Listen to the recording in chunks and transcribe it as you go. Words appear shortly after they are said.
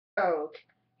So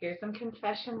here's some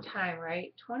confession time,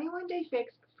 right? 21-day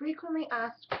fix frequently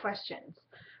asked questions.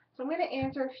 So I'm going to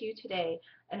answer a few today,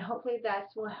 and hopefully that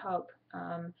will help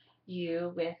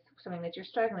you with something that you're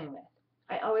struggling with.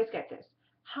 I always get this.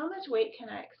 How much weight can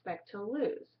I expect to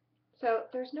lose? So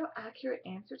there's no accurate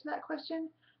answer to that question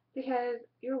because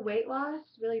your weight loss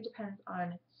really depends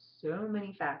on so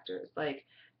many factors, like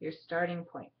your starting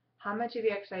point, how much have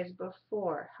you exercised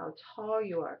before, how tall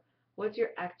you are, what's your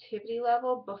activity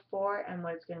level before and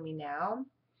what it's going to be now,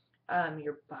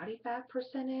 your body fat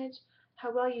percentage,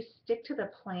 how well you stick to the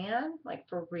plan, like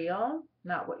for real,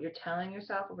 not what you're telling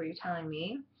yourself or what you're telling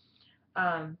me.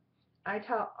 I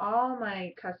tell all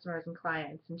my customers and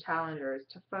clients and challengers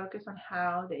to focus on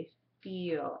how they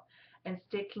feel and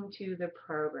sticking to the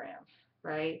program,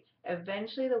 right?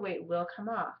 Eventually the weight will come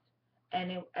off,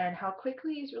 and how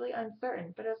quickly is really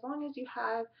uncertain, but as long as you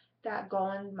have that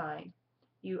goal in mind,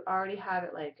 you already have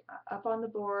it like up on the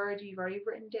board, you've already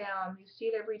written down, you see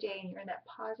it every day, and you're in that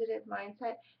positive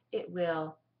mindset, it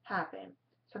will happen.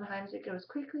 Sometimes it goes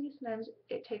quickly, sometimes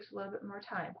it takes a little bit more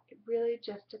time. It really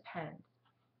just depends.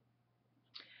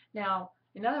 Now,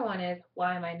 another one is,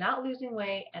 why am I not losing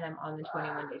weight and I'm on the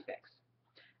 21-day fix?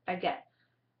 Again,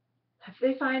 if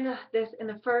they find this in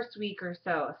the first week or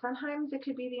so, sometimes it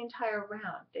could be the entire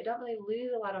round. They don't really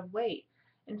lose a lot of weight.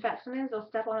 In fact, sometimes they'll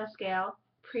step on a scale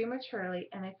prematurely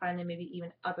and they find they maybe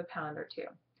even up a pound or two.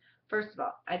 First of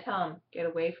all, I tell them, get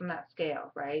away from that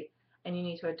scale, right? And you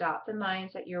need to adopt the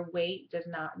mindset your weight does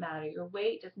not matter. Your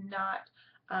weight does not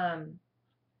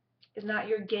is not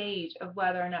your gauge of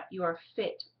whether or not you are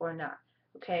fit or not,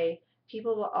 okay?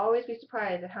 People will always be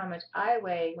surprised at how much I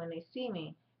weigh when they see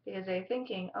me because they're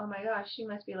thinking, oh my gosh, she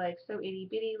must be like so itty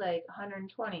bitty, like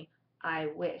 120. I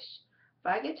wish.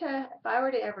 If I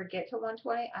were to ever get to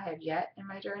 120, I have yet in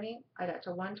my journey. I got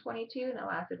to 122 and it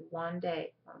lasted one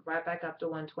day. I'm right back up to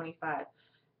 125.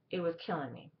 It was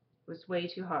killing me. It was way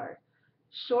too hard.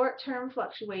 Short-term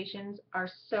fluctuations are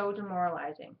so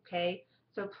demoralizing, okay?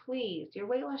 So please, your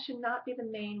weight loss should not be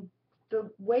the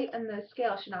weight on the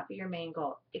scale should not be your main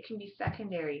goal. It can be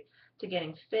secondary to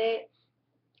getting fit,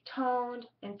 toned,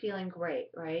 and feeling great,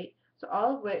 right? So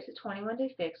all of which the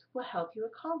 21-day fix will help you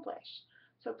accomplish.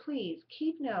 So please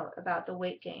keep note about the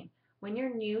weight gain. When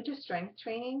you're new to strength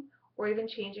training or even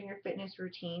changing your fitness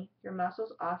routine, your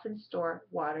muscles often store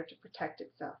water to protect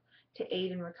itself, to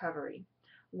aid in recovery.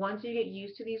 Once you get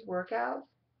used to these workouts,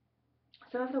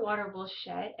 some of the water will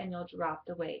shed and you'll drop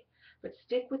the weight. But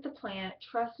stick with the plan,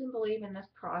 trust and believe in this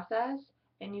process,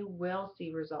 and you will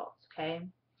see results, okay?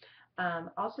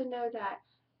 Also know that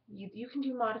you can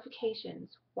do modifications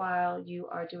while you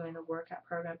are doing the workout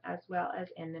program as well as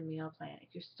in the meal plan. If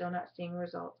you're still not seeing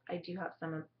results, I do have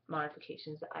some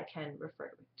modifications that I can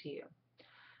refer to you.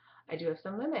 I do have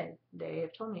some women. They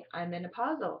have told me, I'm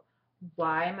menopausal.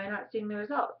 Why am I not seeing the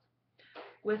results?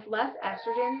 With less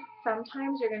estrogen,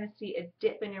 sometimes you're going to see a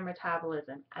dip in your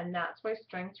metabolism, and that's why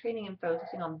strength training and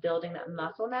focusing on building that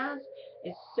muscle mass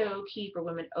is so key for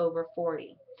women over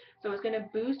 40. So it's going to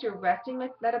boost your resting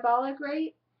metabolic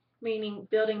rate, meaning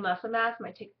building muscle mass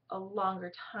might take a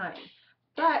longer time.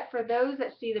 But for those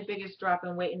that see the biggest drop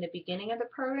in weight in the beginning of the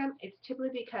program, it's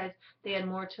typically because they had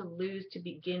more to lose to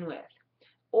begin with,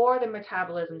 or the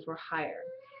metabolisms were higher.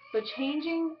 So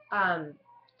changing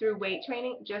through weight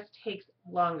training just takes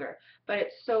longer, but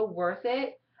it's so worth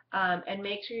it, and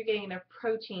make sure you're getting enough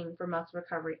protein for muscle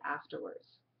recovery afterwards.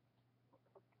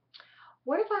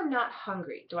 What if I'm not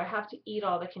hungry? Do I have to eat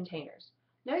all the containers?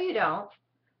 No, you don't.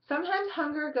 Sometimes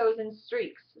hunger goes in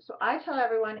streaks, so I tell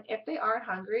everyone if they aren't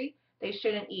hungry, they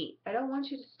shouldn't eat. I don't want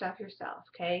you to stuff yourself,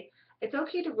 okay? It's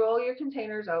okay to roll your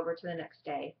containers over to the next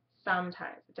day.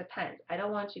 Sometimes. It depends. I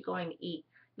don't want you going to eat,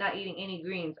 not eating any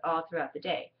greens all throughout the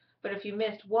day. But if you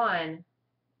missed one,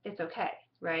 it's okay,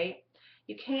 right?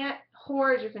 You can't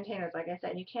hoard your containers, like I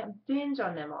said, and you can't binge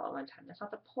on them all at one time. That's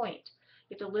not the point.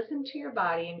 You have to listen to your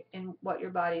body and what your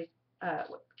body's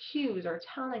what cues are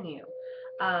telling you,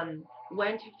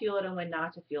 when to fuel it and when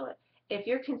not to fuel it. If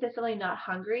you're consistently not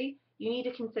hungry, you need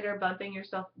to consider bumping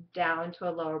yourself down to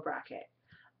a lower bracket.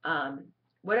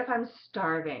 What if I'm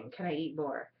starving? Can I eat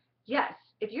more? Yes.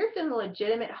 If you're feeling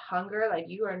legitimate hunger, like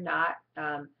you are not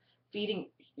feeding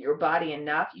your body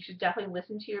enough, you should definitely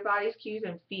listen to your body's cues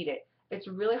and feed it. It's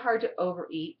really hard to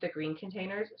overeat the green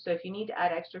containers, so if you need to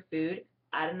add extra food,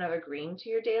 add another green to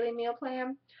your daily meal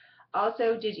plan.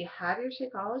 Also, did you have your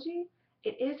Shakeology?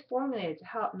 It is formulated to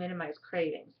help minimize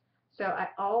cravings. So I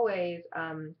always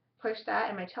push that,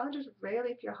 and my challengers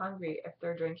rarely feel hungry if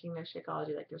they're drinking their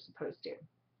Shakeology like they're supposed to.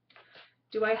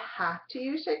 Do I have to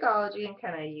use Shakeology, and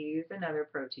can I use another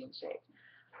protein shake?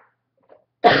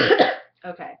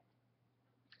 Okay.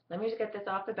 let me just get this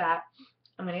off the bat.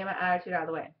 I'm going to get my attitude out of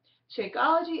the way.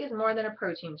 Shakeology is more than a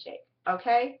protein shake,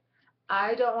 okay?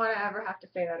 I don't want to ever have to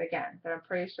say that again, but I'm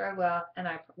pretty sure I will, and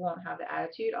I won't have the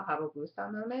attitude. I'll have a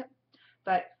woosah moment.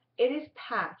 But it is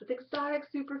packed with exotic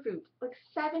superfoods, like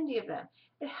 70 of them.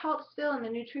 It helps fill in the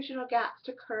nutritional gaps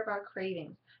to curb our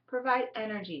cravings, provide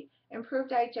energy, improve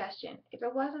digestion. If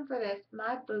it wasn't for this,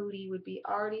 my booty would be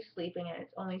already sleeping and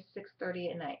it's only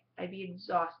 6:30 at night. I'd be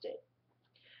exhausted.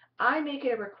 I make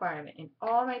it a requirement in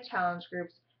all my challenge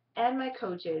groups and my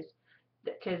coaches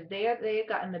because they've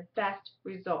gotten the best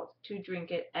results to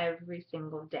drink it every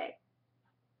single day.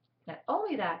 Not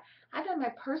only that, I've done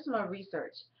my personal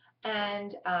research,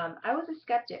 and I was a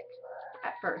skeptic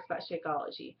at first about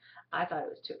Shakeology. I thought it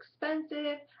was too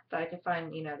expensive. Thought I could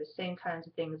find, the same kinds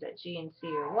of things at GNC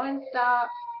or One Stop.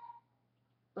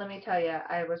 Let me tell you,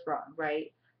 I was wrong,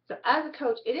 right? So as a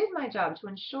coach, it is my job to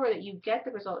ensure that you get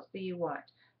the results that you want.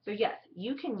 So yes,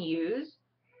 you can use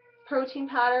protein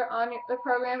powder on the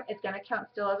program. It's going to count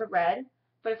still as a red,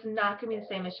 but it's not going to be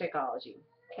the same as Shakeology,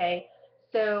 okay?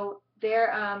 So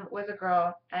there was a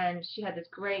girl, and she had this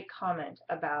great comment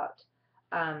about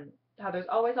how there's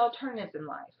always alternatives in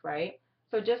life, right?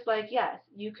 So just like, yes,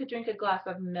 you could drink a glass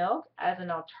of milk as an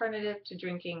alternative to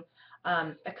drinking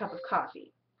a cup of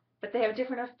coffee, but they have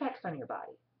different effects on your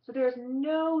body. So there is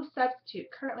no substitute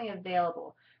currently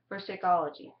available for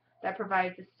Shakeology that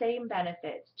provides the same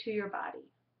benefits to your body.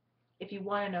 If you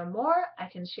want to know more, I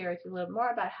can share with you a little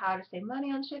more about how to save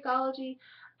money on Shakeology.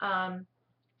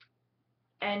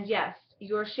 And yes,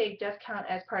 your shake does count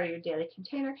as part of your daily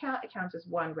container count. It counts as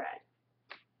one red.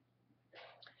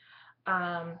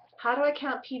 How do I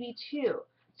count PB2?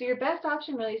 So your best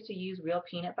option really is to use real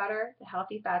peanut butter. The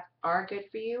healthy fats are good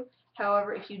for you.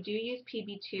 However, if you do use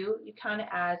PB2, you count it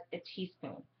as a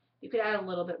teaspoon. You could add a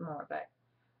little bit more, but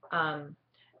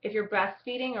if you're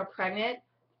breastfeeding or pregnant,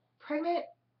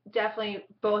 definitely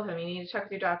both of them. You need to check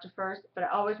with your doctor first, but I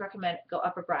always recommend go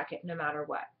upper bracket no matter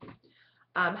what.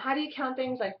 How do you count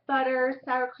things like butter,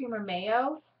 sour cream, or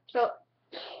mayo? So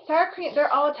sour cream,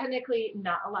 they're all technically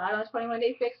not allowed on a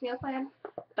 21-day fixed meal plan,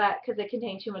 but because they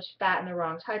contain too much fat and the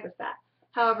wrong type of fat.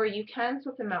 However, you can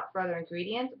swap them out for other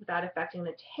ingredients without affecting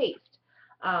the taste.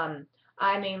 I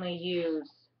mainly use,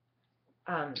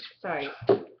 coconut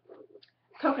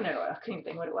oil. I couldn't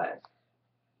think what it was.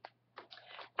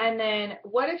 And then,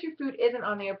 what if your food isn't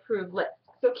on the approved list?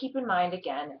 So keep in mind,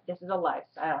 again, this is a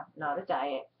lifestyle, not a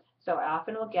diet. So I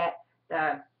often will get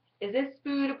the, is this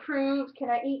food approved? Can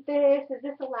I eat this? Is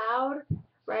this allowed?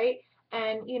 Right?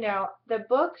 And, the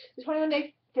book, the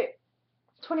 21-day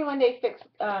Fix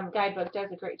guidebook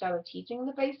does a great job of teaching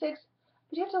the basics,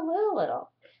 but you have to live a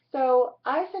little. So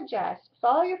I suggest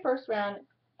follow your first round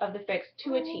of the fix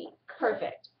to a T.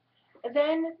 Perfect.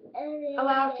 Then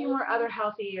allow a few more other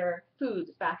healthier foods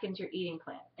back into your eating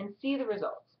plan and see the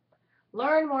results.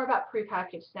 Learn more about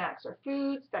prepackaged snacks or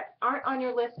foods that aren't on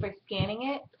your list by scanning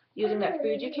it using that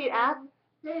FoodUcate app.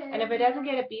 And if it doesn't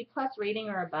get a B+ rating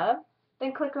or above,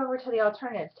 then click over to the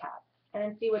Alternatives tab and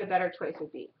then see what a better choice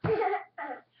would be.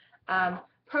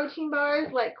 Protein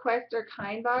bars like Quest or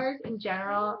Kind bars, in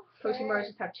general, protein bars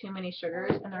just have too many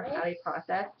sugars and they're highly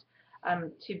processed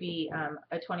to be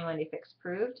a 21-day fix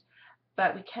approved.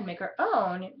 But we can make our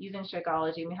own using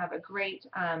Shakeology. We have a great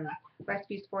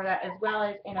recipes for that, as well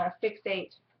as in our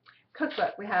Fixate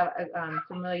cookbook, we have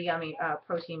some really yummy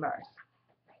protein bars.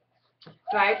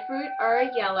 Dried fruit are a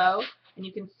yellow, and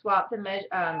you can swap the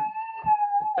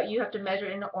but you have to measure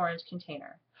it in an orange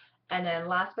container. And then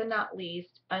last but not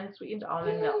least, unsweetened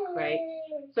almond milk, right?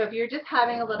 So if you're just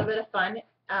having a little bit of fun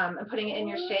and putting it in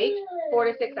your shake, 4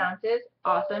 to 6 ounces,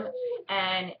 awesome.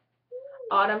 And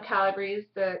Autumn Calabrese,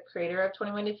 the creator of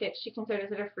 21 Day Fix, she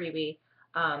considers it a freebie.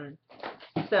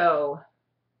 So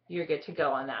you're good to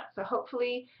go on that. So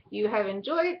hopefully you have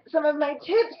enjoyed some of my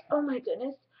tips, oh my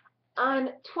goodness, on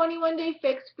 21 Day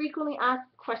Fix frequently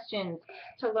asked questions.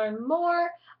 To learn more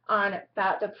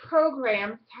about the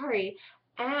program,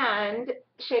 and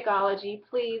Shakeology,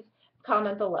 please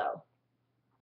comment below.